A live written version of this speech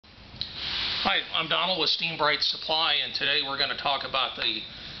Hi, I'm Donald with Steam Bright Supply, and today we're going to talk about the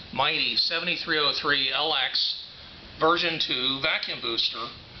Mytee 7303LX version 2 vacuum booster.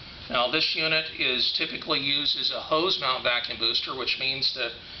 Now this unit is typically used as a hose mount vacuum booster, which means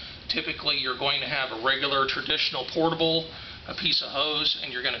that typically you're going to have a regular traditional portable, a piece of hose,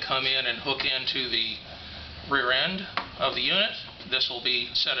 and you're going to come in and hook into the rear end of the unit. This will be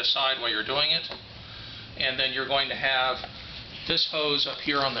set aside while you're doing it, and then you're going to have this hose up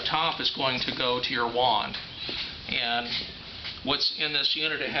here on the top is going to go to your wand. And what's in this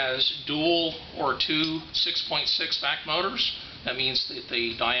unit, it has dual or two 6.6 vac motors. That means that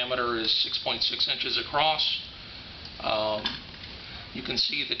the diameter is 6.6 inches across. You can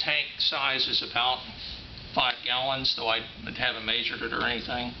see the tank size is about 5 gallons, though I haven't measured it or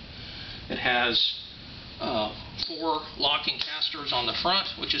anything. It has 4 locking casters on the front,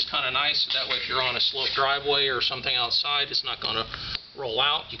 which is kind of nice, so that way if you're on a sloped driveway or something outside, it's not going to roll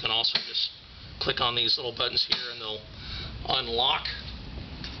out. You can also just click on these little buttons here and they'll unlock.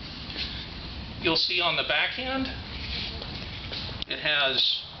 You'll see on the back end it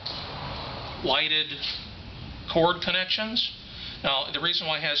has lighted cord connections. Now the reason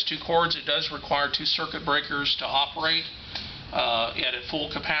why it has 2 cords, it does require 2 circuit breakers to operate at full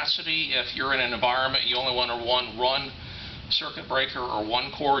capacity. If you're in an environment you only want to run circuit breaker or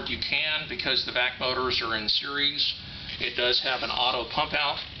 1 cord, you can, because the vac motors are in series. It does have an auto pump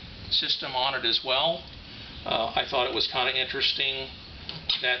out system on it as well. I thought it was kind of interesting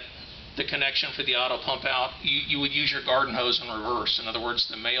that the connection for the auto pump out, you would use your garden hose in reverse. In other words,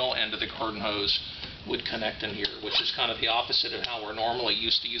 the male end of the garden hose would connect in here, which is kind of the opposite of how we're normally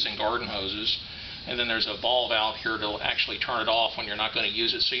used to using garden hoses. And then there's a valve out here to actually turn it off when you're not going to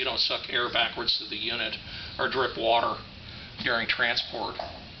use it, so you don't suck air backwards to the unit or drip water during transport.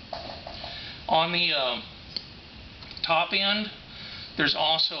 On the top end, there's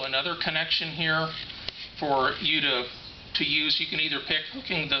also another connection here for you to use. You can either pick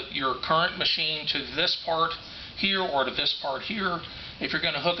hooking your current machine to this part here or to this part here. If you're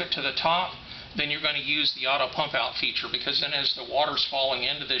going to hook it to the top, then you're going to use the auto pump out feature, because then as the water's falling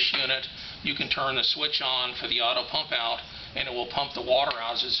into this unit, you can turn the switch on for the auto pump out and it will pump the water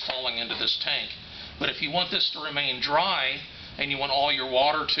out as it's falling into this tank. But if you want this to remain dry and you want all your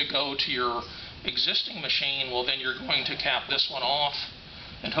water to go to your existing machine, well then you're going to cap this one off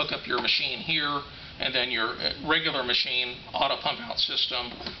and hook up your machine here, and then your regular machine auto pump out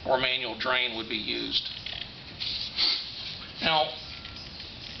system or manual drain would be used. Now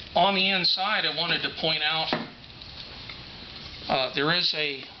on the inside, I wanted to point out there is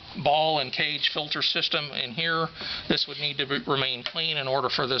a ball and cage filter system in here. This would need to remain clean in order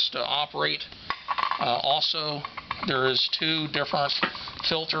for this to operate. Also, there is 2 different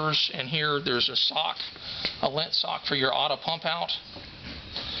filters in here. There's a sock, a lint sock for your auto pump out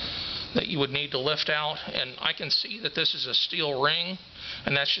that you would need to lift out, and I can see that this is a steel ring,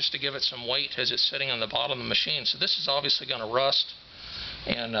 and that's just to give it some weight as it's sitting on the bottom of the machine. So this is obviously going to rust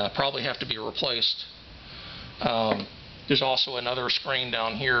and probably have to be replaced. There's also another screen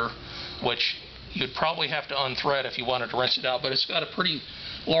down here which you'd probably have to unthread if you wanted to rinse it out, but it's got a pretty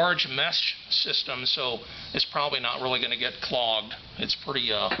large mesh system, so it's probably not really going to get clogged. It's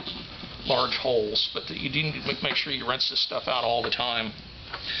pretty large holes, but you do need to make sure you rinse this stuff out all the time.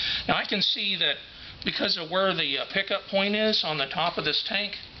 Now I can see that because of where the pickup point is on the top of this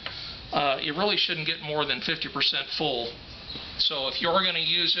tank, it really shouldn't get more than 50% full. So if you're going to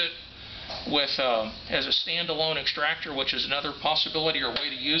use it with as a standalone extractor, which is another possibility or way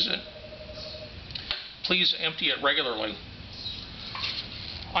to use it, please empty it regularly.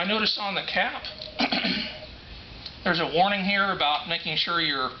 I noticed on the cap there's a warning here about making sure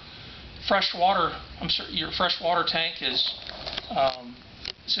your freshwater tank is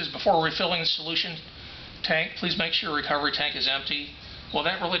it says before refilling the solution tank, please make sure your recovery tank is empty. Well,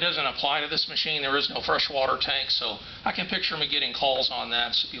 that really doesn't apply to this machine. There is no freshwater tank, so I can picture me getting calls on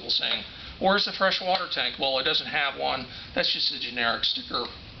that. So people saying, where's the freshwater tank? Well, it doesn't have one. That's just a generic sticker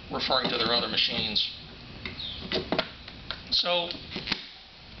referring to their other machines. So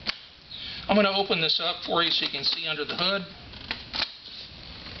I'm going to open this up for you so you can see under the hood.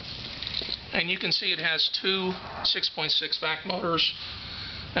 And you can see it has 2 6.6 vac motors.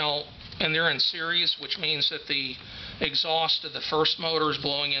 Now, and they're in series, which means that the exhaust of the first motor is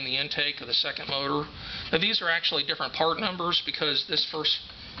blowing in the intake of the second motor. Now these are actually different part numbers, because this first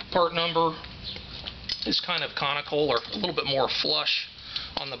part number is kind of conical or a little bit more flush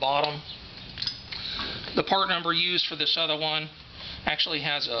on the bottom. The part number used for this other one actually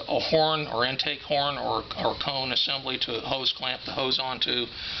has a horn or intake horn or cone assembly to hose clamp the hose onto,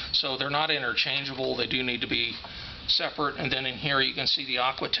 so they're not interchangeable. They do need to be separate. And then in here you can see the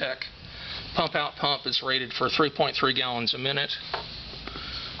Aquatech pump out pump is rated for 3.3 gallons a minute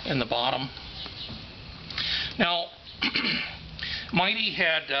in the bottom. Now, Mytee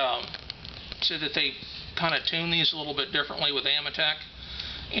had said that they kind of tune these a little bit differently with Amatec,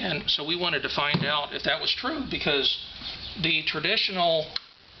 and so we wanted to find out if that was true, because the traditional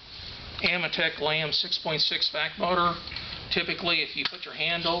Amatec Lamb 6.6 vac motor, typically if you put your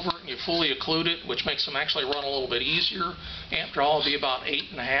hand over it and you fully occlude it, which makes them actually run a little bit easier, amp draw will be about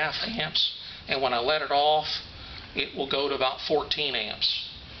 8.5 amps, and when I let it off, it will go to about 14 amps.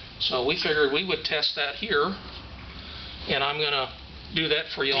 So we figured we would test that here, and I'm going to do that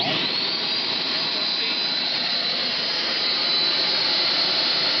for y'all.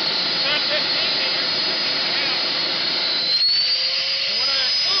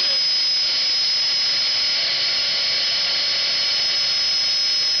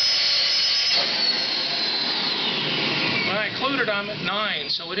 I'm at 9,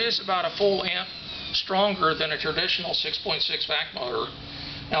 so it is about a full amp stronger than a traditional 6.6 vac motor.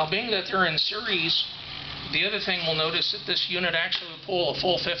 Now, being that they're in series, the other thing we'll notice that this unit actually will pull a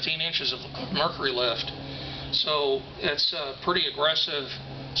full 15 inches of mercury lift. So it's a pretty aggressive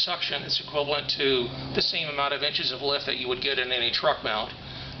suction. It's equivalent to the same amount of inches of lift that you would get in any truck mount.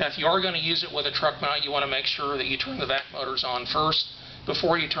 Now, if you are going to use it with a truck mount, you want to make sure that you turn the vac motors on first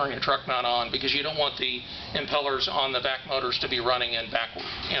before you turn your truck mount on, because you don't want the impellers on the vac motors to be running in backward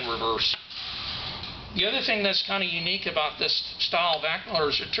and reverse. The other thing that's kind of unique about this style of vac motor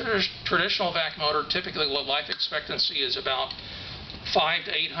is a traditional vac motor, typically life expectancy is about 500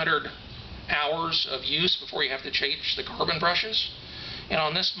 to 800 hours of use before you have to change the carbon brushes. And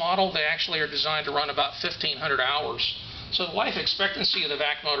on this model, they actually are designed to run about 1,500 hours. So the life expectancy of the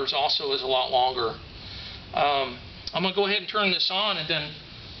vac motors also is a lot longer. I'm going to go ahead and turn this on, and then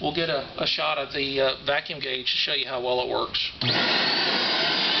we'll get a shot of the vacuum gauge to show you how well it works.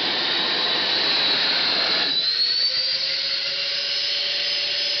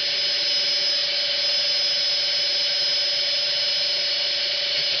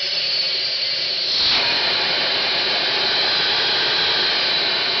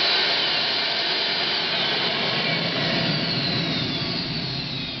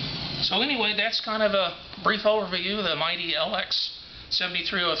 So anyway, that's kind of a brief overview of the Mytee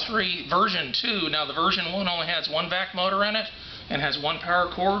LX7303 version 2. Now, the version 1 only has one vac motor in it and has one power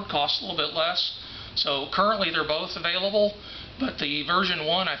cord, costs a little bit less. So currently they're both available, but the version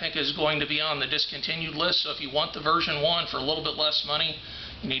 1 I think is going to be on the discontinued list. So if you want the version 1 for a little bit less money,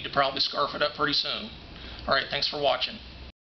 you need to probably scarf it up pretty soon. Alright, thanks for watching.